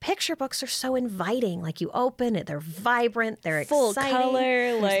picture books are so inviting. Like you open it, they're vibrant, they're full exciting.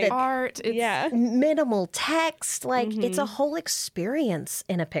 color, like art. Minimal text. Like it's a whole experience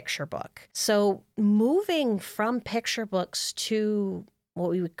in a picture book. So moving from picture books to what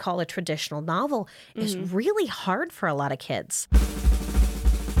we would call a traditional novel is really hard for a lot of kids.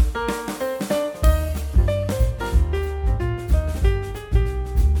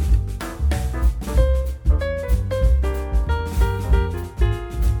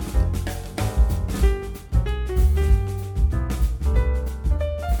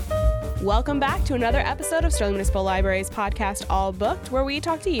 Welcome back to another episode of Sterling Municipal Library's podcast, All Booked, where we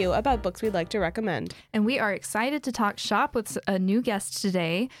talk to you about books we'd like to recommend. And we are excited to talk shop with a new guest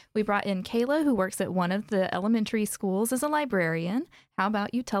today. We brought in Kayla, who works at one of the elementary schools as a librarian. How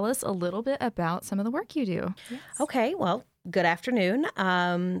about you tell us a little bit about some of the work you do? Yes. Okay, well, good afternoon.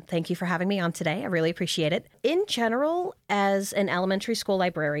 Thank you for having me on today. I really appreciate it. In general, as an elementary school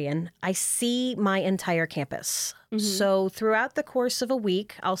librarian, I see my entire campus. So throughout the course of a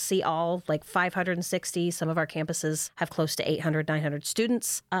week, I'll see all like 560. Some of our campuses have close to 800, 900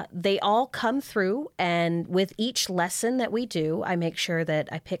 students. They all come through, and with each lesson that we do, I make sure that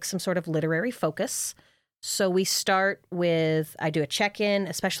I pick some sort of literary focus. So we start with, I do a check-in,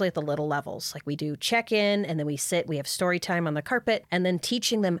 especially at the little levels. Like we do check-in, and then we sit, we have story time on the carpet, and then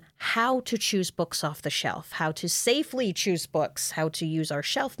teaching them how to choose books off the shelf, how to safely choose books, how to use our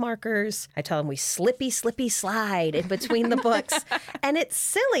shelf markers. I tell them we slippy slide in between the books. And it's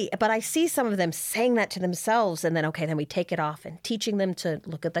silly, but I see some of them saying that to themselves, and then, okay, then we take it off and teaching them to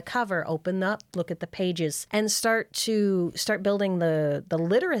look at the cover, open up, look at the pages, and start building the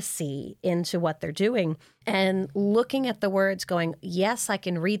literacy into what they're doing. And looking at the words going, yes, I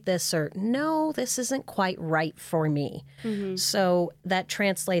can read this, or no, this isn't quite right for me. So that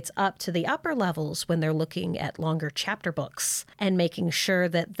translates up to the upper levels when they're looking at longer chapter books and making sure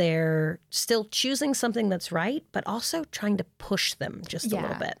that they're still choosing something that's right, but also trying to push them just a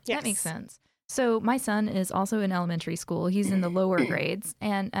little bit. Yes. That makes sense. So my son is also in elementary school. He's in the lower grades.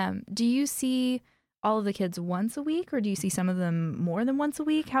 And do you see all of the kids once a week, or do you see some of them more than once a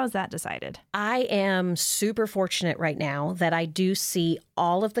week? How is that decided? I am super fortunate right now that I do see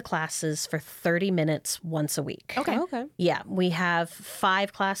all of the classes for 30 minutes once a week. Okay. Yeah, we have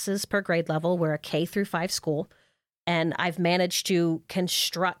 5 classes per grade level. We're a K through 5 school. And I've managed to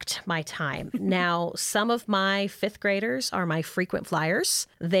construct my time. Now, some of my 5th graders are my frequent flyers.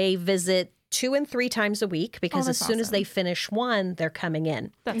 They visit 2 and 3 times a week because as soon as they finish one, they're coming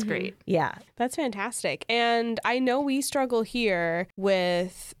in. That's great. Yeah. That's fantastic. And I know we struggle here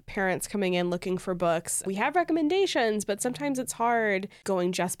with parents coming in looking for books. We have recommendations, but sometimes it's hard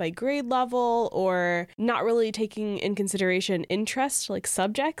going just by grade level or not really taking in consideration interest, like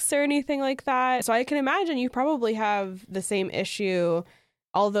subjects or anything like that. So I can imagine you probably have the same issue,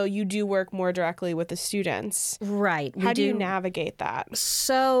 although you do work more directly with the students. Right. How do you navigate that?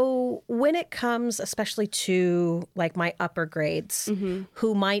 So when it comes especially to like my upper grades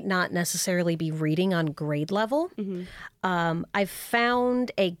who might not necessarily be reading on grade level, I've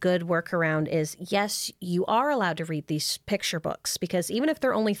found a good workaround is, yes, you are allowed to read these picture books because even if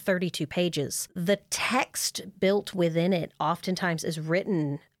they're only 32 pages, the text built within it oftentimes is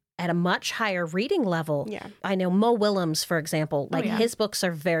written at a much higher reading level. Yeah. I know Mo Willems, for example, his books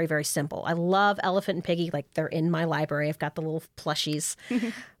are very, very simple. I love Elephant and Piggy. Like they're in my library. I've got the little plushies.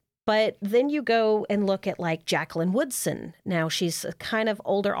 But then you go and look at like Jacqueline Woodson. Now she's a kind of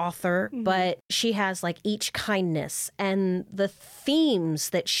older author, but she has like Each Kindness, and the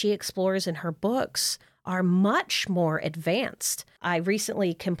themes that she explores in her books are much more advanced. I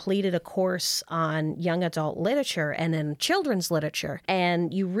recently completed a course on young adult literature and then children's literature,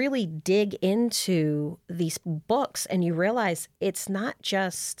 and you really dig into these books and you realize it's not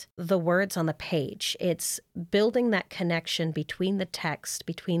just the words on the page. It's building that connection between the text,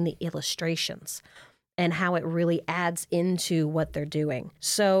 between the illustrations, and how it really adds into what they're doing.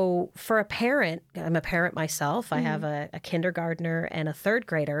 So for a parent, I'm a parent myself. I have a kindergartner and a 3rd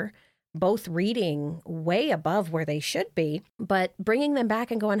grader, both reading way above where they should be, but bringing them back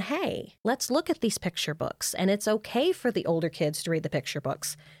and going, hey, let's look at these picture books. And it's okay for the older kids to read the picture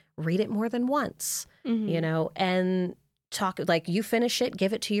books. Read it more than once, you know, and talk, like you finish it,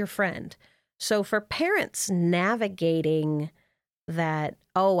 give it to your friend. So for parents navigating that,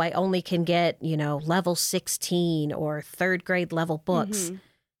 oh, I only can get, you know, level 16 or 3rd grade level books.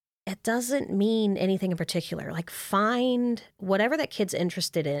 It doesn't mean anything in particular. Like find whatever that kid's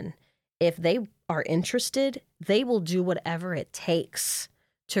interested in. If they are interested, they will do whatever it takes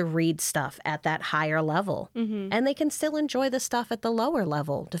to read stuff at that higher level. And they can still enjoy the stuff at the lower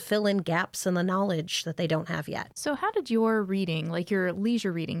level to fill in gaps in the knowledge that they don't have yet. So how did your reading, like your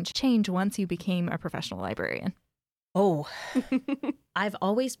leisure reading, change once you became a professional librarian? Oh, I've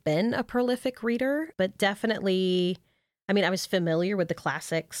always been a prolific reader, but definitely, I mean, I was familiar with the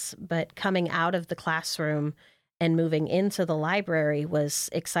classics, but coming out of the classroom and moving into the library was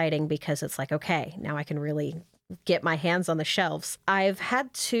exciting because it's like, okay, now I can really get my hands on the shelves. I've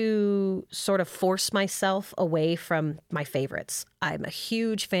had to sort of force myself away from my favorites. I'm a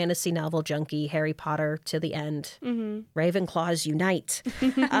huge fantasy novel junkie, Harry Potter to the end, Ravenclaws unite.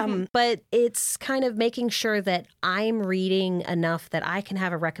 But it's kind of making sure that I'm reading enough that I can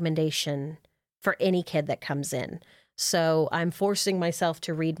have a recommendation for any kid that comes in. So I'm forcing myself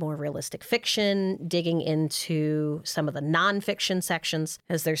to read more realistic fiction, digging into some of the nonfiction sections,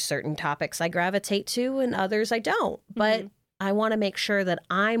 as there's certain topics I gravitate to and others I don't. But I want to make sure that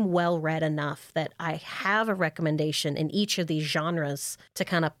I'm well-read enough that I have a recommendation in each of these genres to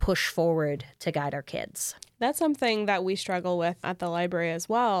kind of push forward to guide our kids. That's something that we struggle with at the library as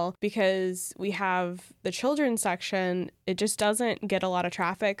well, because we have the children's section. It just doesn't get a lot of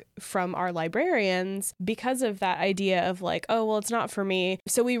traffic from our librarians because of that idea of like, oh, well, it's not for me.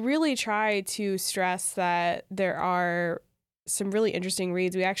 So we really try to stress that there are some really interesting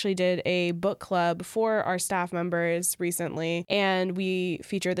reads. We actually did a book club for our staff members recently, and we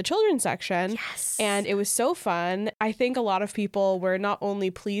featured the children's section. Yes. And it was so fun. I think a lot of people were not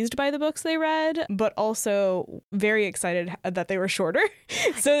only pleased by the books they read, but also very excited that they were shorter.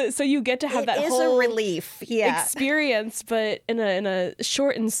 So you get to have that whole a relief, experience, but in a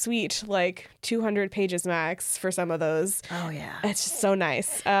short and sweet, like 200 pages max for some of those. Oh yeah, it's just so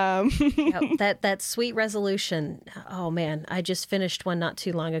nice. That sweet resolution. Oh man, I just finished one not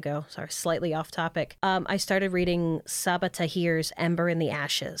too long ago. Sorry, slightly off topic. I started reading Saba Tahir's Ember in the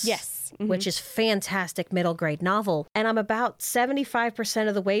Ashes. Yes. Which is fantastic middle grade novel. And I'm about 75%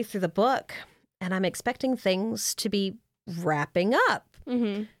 of the way through the book, and I'm expecting things to be wrapping up.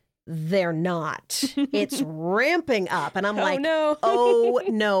 They're not. It's ramping up. And I'm oh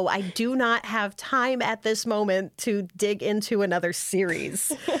no, I do not have time at this moment to dig into another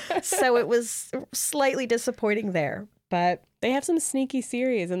series. So it was slightly disappointing there. But they have some sneaky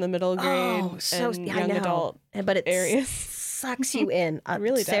series in the middle grade and young adult but it areas. Sucks you in. It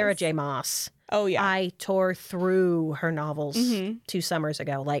really Sarah does. J. Maas. Oh, yeah. I tore through her novels 2 summers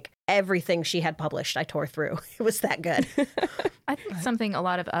ago. Like everything she had published, I tore through. It was that good. I think something a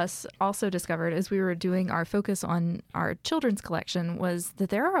lot of us also discovered as we were doing our focus on our children's collection was that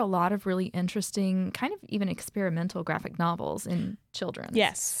there are a lot of really interesting, kind of even experimental graphic novels in children's.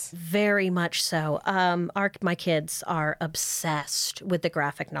 Yes. Very much so. My kids are obsessed with the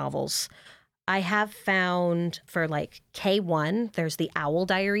graphic novels. I have found for like K1, there's the Owl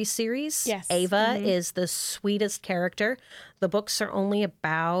Diary series. Yes. Ava is the sweetest character. The books are only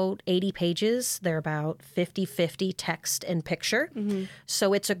about 80 pages. They're about 50-50 text and picture.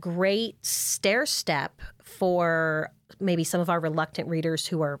 So it's a great stair step for maybe some of our reluctant readers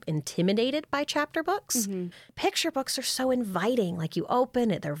who are intimidated by chapter books. Picture books are so inviting. Like you open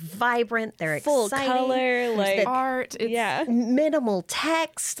it, they're vibrant, they're full exciting. color, like art. Yeah. Minimal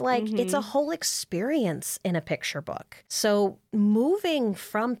text. Like it's a whole experience in a picture book. So moving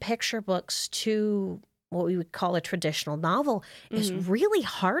from picture books to what we would call a traditional novel is really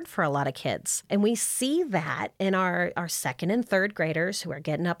hard for a lot of kids. And we see that in our second and third graders who are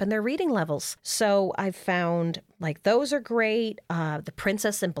getting up in their reading levels. So I've found like those are great. The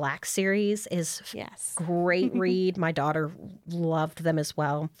Princess in Black series is great read. My daughter loved them as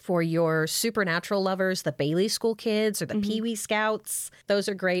well. For your supernatural lovers, the Bailey School Kids or the Pee-wee Scouts, those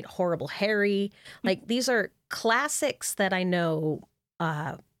are great. Horrible Harry. Like these are classics that I know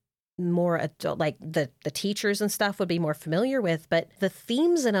more adult, like the teachers and stuff would be more familiar with, but the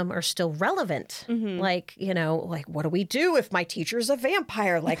themes in them are still relevant. Like, like what do we do if my teacher's a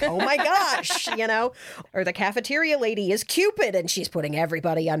vampire? Like, oh my gosh, or the cafeteria lady is Cupid and she's putting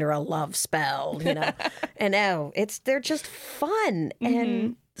everybody under a love spell, and now they're just fun.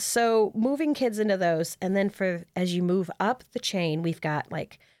 And so moving kids into those. And then as you move up the chain, we've got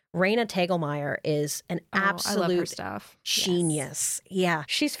like Raina Tegelmeyer is an absolute I love her stuff. Genius. Yes. Yeah,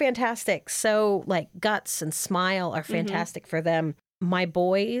 she's fantastic. So like Guts and Smile are fantastic for them. My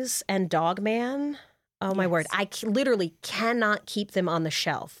Boys and Dogman. Oh my word. I literally cannot keep them on the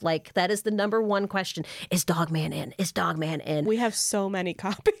shelf. Like that is the number one question. Is Dogman in? Is Dogman in? We have so many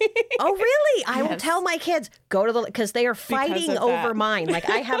copies. Oh, really? I will tell my kids, go to because they are fighting over mine. Like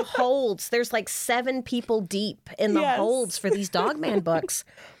I have holds. There's like 7 people deep in the holds for these Dogman books.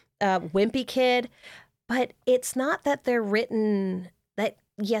 Wimpy Kid. But it's not that they're written that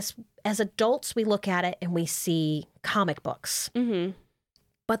yes, as adults, we look at it and we see comic books,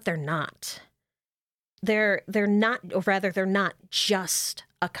 but they're not. They're not, or rather, they're not just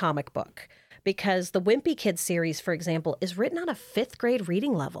a comic book, because the Wimpy Kids series, for example, is written on a 5th grade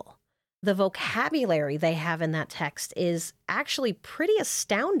reading level. The vocabulary they have in that text is actually pretty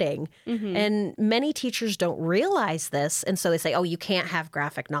astounding. And many teachers don't realize this. And so they say, oh, you can't have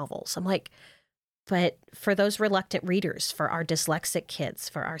graphic novels. I'm like, but for those reluctant readers, for our dyslexic kids,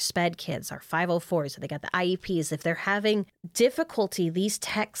 for our SPED kids, our 504s, they got the IEPs, if they're having difficulty, these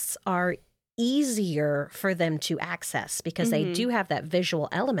texts are easier for them to access because they do have that visual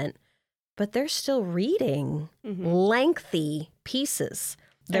element, but they're still reading lengthy pieces.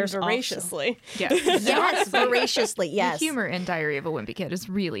 There's voraciously. Yes, voraciously, yes. The humor in Diary of a Wimpy Kid is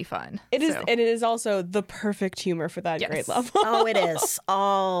really fun. It is, and it is also the perfect humor for that grade level. Oh, it is.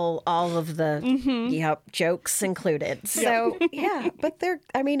 All of the jokes included. So, yeah, but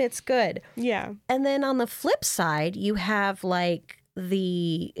it's good. Yeah. And then on the flip side, you have like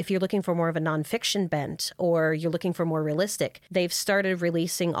if you're looking for more of a nonfiction bent or you're looking for more realistic, they've started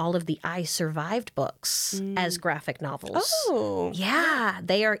releasing all of the I Survived books as graphic novels. Oh. Yeah,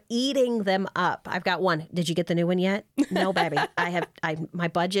 they are eating them up. I've got one. Did you get the new one yet? No, baby. My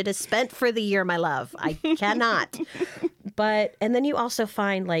budget is spent for the year, my love. I cannot. And then you also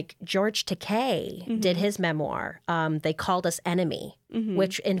find like George Takei did his memoir. They Called Us Enemy,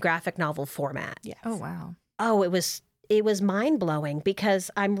 which in graphic novel format. Yes. Oh, wow. Oh, it was mind-blowing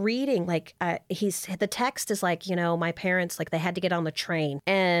because I'm reading like the text is like, my parents, like they had to get on the train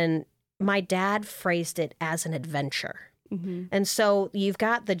and my dad phrased it as an adventure. And so you've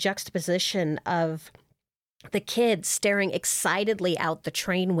got the juxtaposition of the kids staring excitedly out the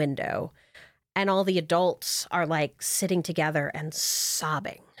train window and all the adults are like sitting together and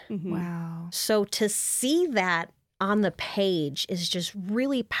sobbing. Wow. So to see that on the page is just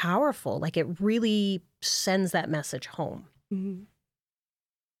really powerful. Like it really sends that message home.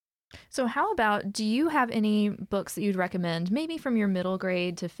 So how about, do you have any books that you'd recommend, maybe from your middle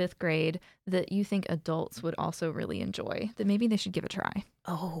grade to 5th grade, that you think adults would also really enjoy, that maybe they should give a try?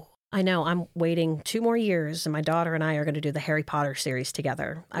 Oh, I know. I'm waiting 2 more years and my daughter and I are going to do the Harry Potter series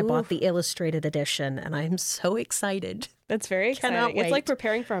together. I bought the illustrated edition and I'm so excited. That's very exciting. Cannot wait. It's like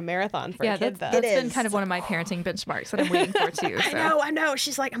preparing for a marathon for a kid, though. That's been kind of one of my parenting benchmarks that I'm waiting for, too. So. I know.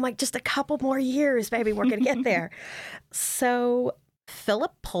 I'm like, just a couple more years, baby. We're going to get there. So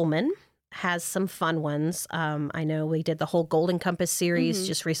Philip Pullman has some fun ones. I know we did the whole Golden Compass series,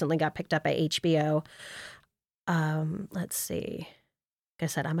 just recently got picked up by HBO. Let's see. Like I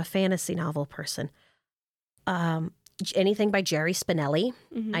said, I'm a fantasy novel person. Anything by Jerry Spinelli.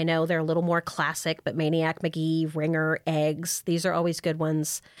 I know they're a little more classic, but Maniac McGee, Ringer, Eggs, these are always good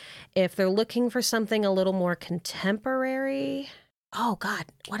ones. If they're looking for something a little more contemporary, oh God,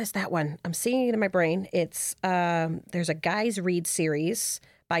 what is that one? I'm seeing it in my brain. It's there's a Guys Read series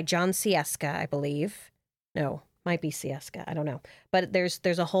by John Sieska, I believe. No, might be Sieska. I don't know. But there's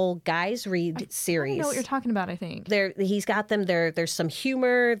a whole Guys Read series. I know what you're talking about, I think. He's got them there. There's some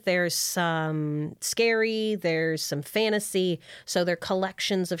humor, there's some scary, there's some fantasy. So they're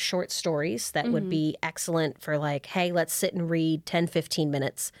collections of short stories that would be excellent for like, hey, let's sit and read 10, 15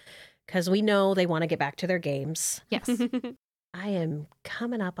 minutes. Because we know they want to get back to their games. Yes. I am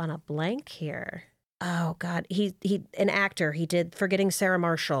coming up on a blank here. Oh God, he an actor. He did Forgetting Sarah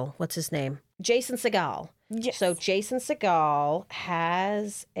Marshall. What's his name? Jason Segel. Yes. So Jason Segel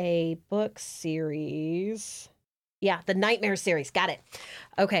has a book series. Yeah, the Nightmare series. Got it.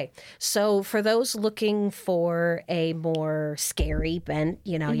 Okay. So for those looking for a more scary bent,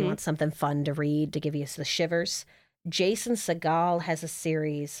 you want something fun to read to give you the shivers, Jason Segel has a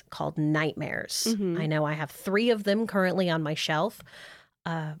series called Nightmares. I know I have 3 of them currently on my shelf.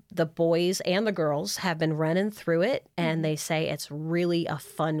 The boys and the girls have been running through it, and they say it's really a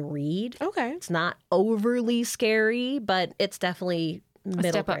fun read. Okay. It's not overly scary, but it's definitely middle A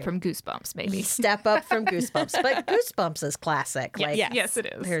step grade. up from Goosebumps, maybe. Step up from Goosebumps. But Goosebumps is classic. Yeah, like, yes, it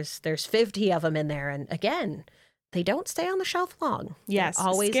is. There's 50 of them in there, and again, they don't stay on the shelf long. Yes, They're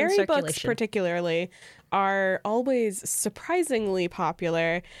always scary in circulation. books particularly are always surprisingly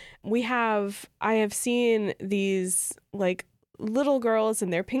popular. I have seen these like little girls in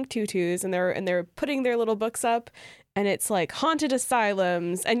their pink tutus and they're putting their little books up and it's like haunted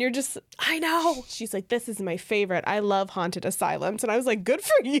asylums, and you're just, I know. She's like, this is my favorite. I love haunted asylums. And I was like, good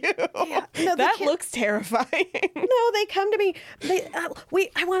for you. Yeah. No, that looks terrifying. No, they come to me.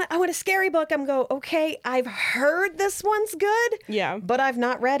 I want a scary book. I'm go, okay, I've heard this one's good. Yeah. But I've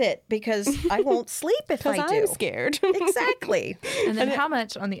not read it because I won't sleep if I do. I'm scared. Exactly. And then how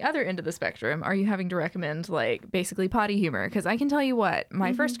much on the other end of the spectrum are you having to recommend, like, basically potty humor? Because I can tell you what,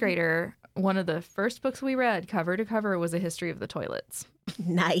 my first grader, one of the first books we read cover to cover was A History of the Toilets.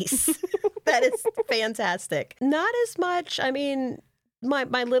 Nice. That is fantastic. Not as much. I mean,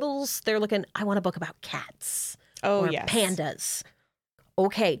 my littles, they're looking, I want a book about cats. Oh, or yes. pandas.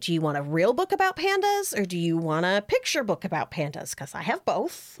 Okay, do you want a real book about pandas or do you want a picture book about pandas? Because I have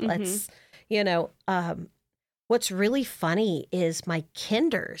both. Let's, what's really funny is my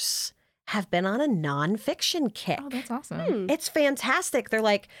kinders have been on a nonfiction kick. Oh, that's awesome. It's fantastic. They're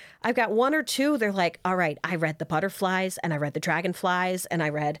like, I've got one or two. They're like, all right, I read the butterflies and I read the dragonflies and I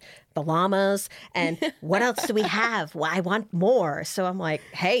read the llamas. And what else do we have? Well, I want more. So I'm like,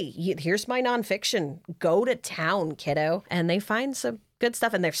 hey, here's my nonfiction. Go to town, kiddo. And they find some good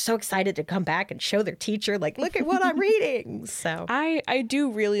stuff. And they're so excited to come back and show their teacher, like, look at what I'm reading. So I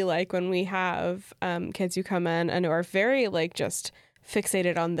do really like when we have kids who come in and are very like just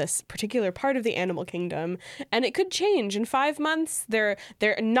fixated on this particular part of the animal kingdom, and it could change in 5 months. They're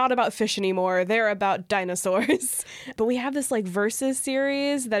not about fish anymore, they're about dinosaurs. But we have this like versus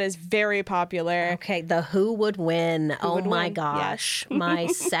series that is very popular. Okay, the Who Would Win. Would my win? gosh. Yes. My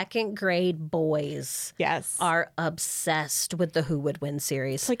second grade boys Yes, are obsessed with the Who Would Win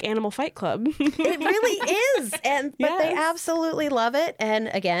series. it's like Animal Fight Club. It really is. But they Yes. absolutely love it. And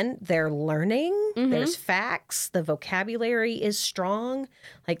again, they're learning. There's facts. The vocabulary is strong.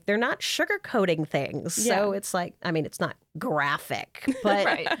 Like, they're not sugarcoating things. So it's like, I mean, it's not graphic, but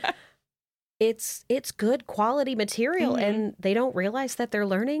Right. it's good quality material. And they don't realize that they're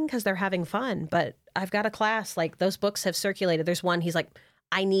learning because they're having fun. But I've got a class, like, those books have circulated. There's one, he's like,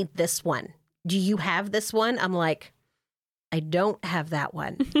 I need this one. Do you have this one? I'm like, I don't have that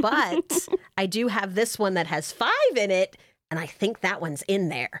one, but I do have this one that has 5 in it. And I think that one's in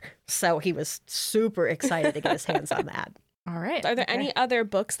there. So he was super excited to get his hands on that. All right. Are there any other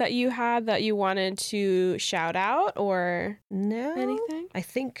books that you had that you wanted to shout out or No. anything? I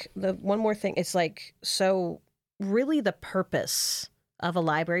think the one more thing is like, so really the purpose of a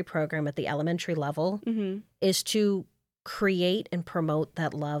library program at the elementary level is to create and promote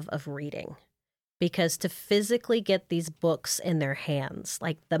that love of reading. Because to physically get these books in their hands,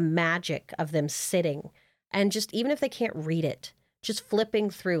 like the magic of them sitting and just, even if they can't read it, just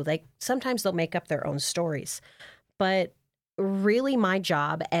flipping through, like sometimes they'll make up their own stories. But really my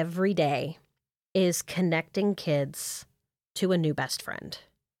job every day is connecting kids to a new best friend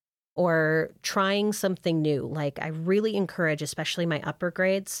or trying something new. Like, I really encourage, especially my upper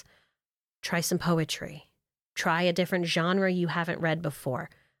grades, try some poetry, try a different genre you haven't read before.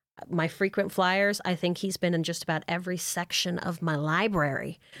 My frequent flyers, I think he's been in just about every section of my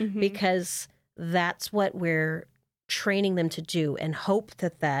library because that's what we're training them to do, and hope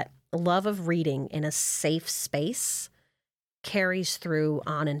that love of reading in a safe space carries through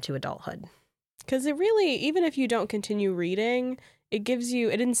on into adulthood. Because it really, even if you don't continue reading, it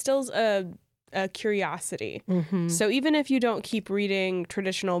instills a curiosity. So even if you don't keep reading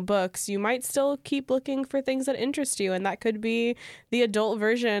traditional books, you might still keep looking for things that interest you. And that could be the adult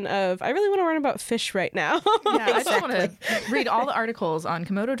version of, I really want to learn about fish right now. Yeah, I just want to read all the articles on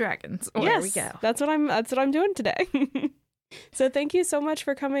Komodo dragons. Yes, we go. That's what I'm doing today. So thank you so much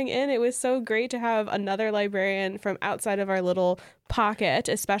for coming in. It was so great to have another librarian from outside of our little pocket,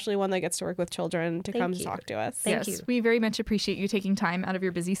 especially one that gets to work with children, to come talk to us. Thank you. We very much appreciate you taking time out of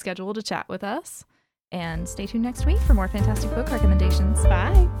your busy schedule to chat with us. And stay tuned next week for more fantastic book recommendations.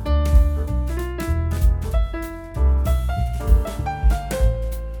 Bye.